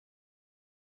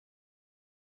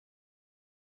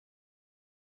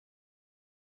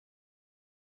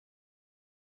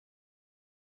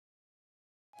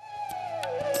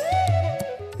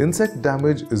Insect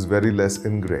damage is very less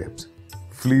in grapes.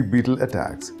 Flea beetle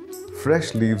attacks.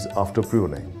 Fresh leaves after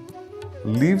pruning.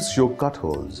 Leaves show cut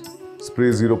holes.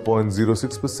 Spray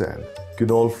 0.06%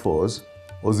 quinol phos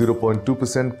or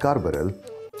 0.2% carbaryl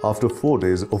after 4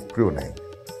 days of pruning.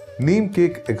 Neem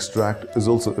cake extract is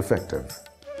also effective.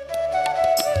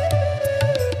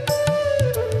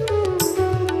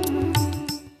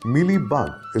 Mealy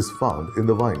bug is found in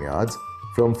the vineyards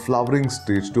from flowering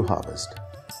stage to harvest.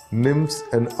 Nymphs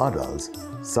and adults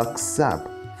suck sap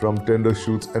from tender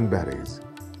shoots and berries.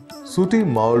 Sooty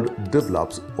mold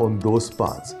develops on those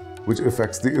parts, which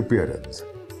affects the appearance.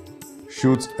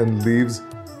 Shoots and leaves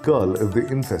curl if the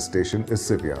infestation is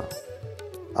severe.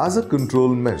 As a control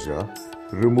measure,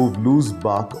 remove loose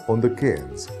bark on the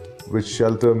canes, which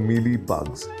shelter mealy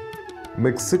bugs.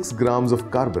 Mix 6 grams of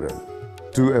carbaryl,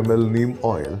 2 ml neem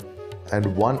oil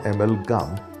and 1 ml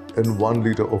gum in 1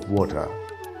 liter of water.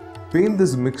 Paint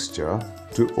this mixture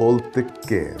to all thick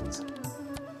canes.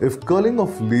 If curling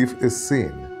of leaf is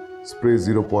seen, spray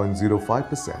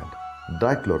 0.05%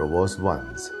 dichlorobos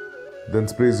once. Then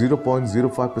spray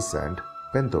 0.05%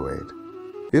 pentoate.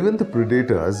 Even the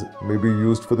predators may be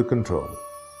used for the control.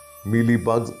 Mealy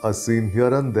bugs are seen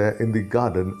here and there in the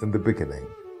garden in the beginning.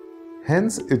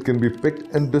 Hence, it can be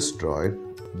picked and destroyed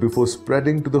before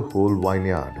spreading to the whole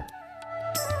vineyard.